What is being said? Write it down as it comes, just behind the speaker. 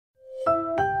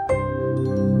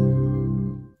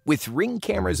With Ring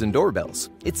cameras and doorbells,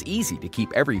 it's easy to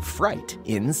keep every fright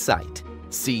in sight.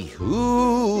 See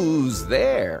who's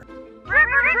there.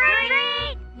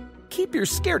 Keep your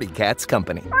scaredy cats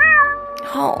company.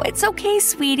 Oh, it's okay,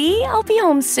 sweetie. I'll be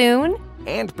home soon.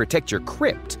 And protect your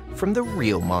crypt from the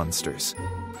real monsters.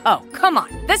 Oh, come on.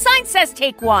 The sign says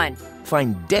take one.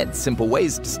 Find dead simple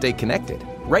ways to stay connected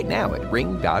right now at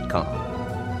ring.com.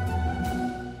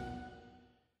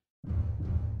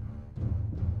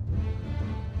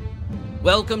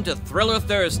 Welcome to Thriller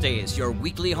Thursdays, your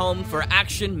weekly home for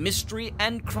action, mystery,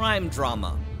 and crime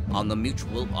drama on the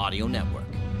Mutual Audio Network.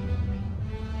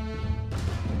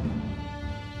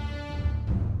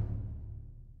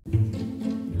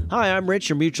 Hi, I'm Rich,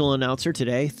 your Mutual announcer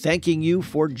today, thanking you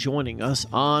for joining us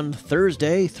on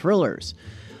Thursday Thrillers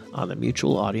on the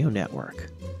Mutual Audio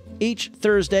Network. Each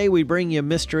Thursday, we bring you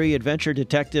mystery, adventure,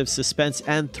 detective, suspense,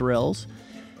 and thrills.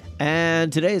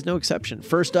 And today is no exception.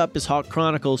 First up is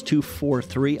Chronicles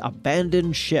 243,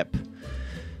 Abandoned Ship.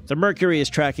 The Mercury is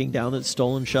tracking down its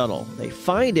stolen shuttle. They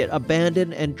find it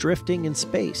abandoned and drifting in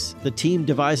space. The team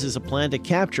devises a plan to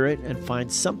capture it and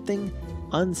find something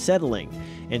unsettling.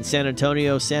 In San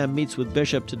Antonio, Sam meets with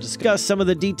Bishop to discuss some of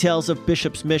the details of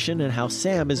Bishop's mission and how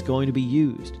Sam is going to be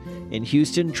used. In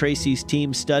Houston, Tracy's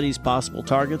team studies possible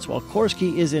targets while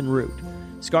Korsky is en route.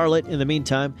 Scarlett, in the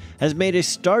meantime, has made a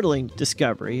startling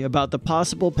discovery about the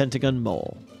possible Pentagon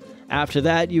mole. After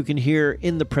that, you can hear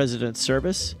In the President's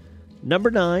Service. Number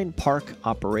 9, Park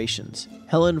Operations.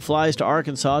 Helen flies to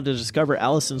Arkansas to discover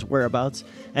Allison's whereabouts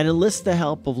and enlists the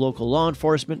help of local law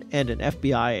enforcement and an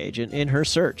FBI agent in her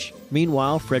search.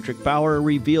 Meanwhile, Frederick Bauer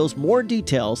reveals more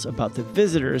details about the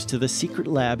visitors to the secret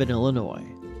lab in Illinois.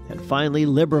 And finally,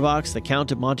 LibriVox, The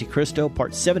Count of Monte Cristo,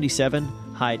 Part 77,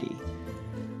 Haidee.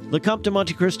 Le Comte de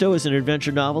Monte Cristo is an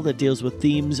adventure novel that deals with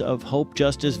themes of hope,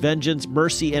 justice, vengeance,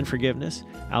 mercy, and forgiveness.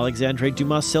 Alexandre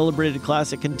Dumas' celebrated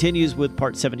classic continues with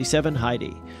Part 77,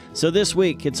 Haidee. So this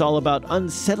week, it's all about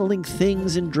unsettling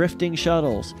things in drifting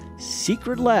shuttles,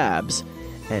 secret labs,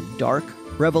 and dark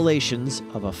revelations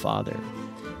of a father.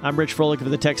 I'm Rich Froelich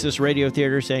of the Texas Radio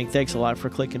Theater saying thanks a lot for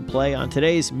click and play on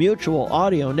today's Mutual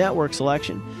Audio Network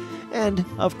selection. And,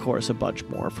 of course, a bunch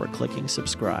more for clicking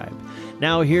subscribe.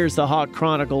 Now here's the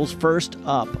Chronicles first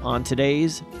up on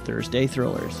today's Thursday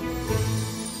Thrillers.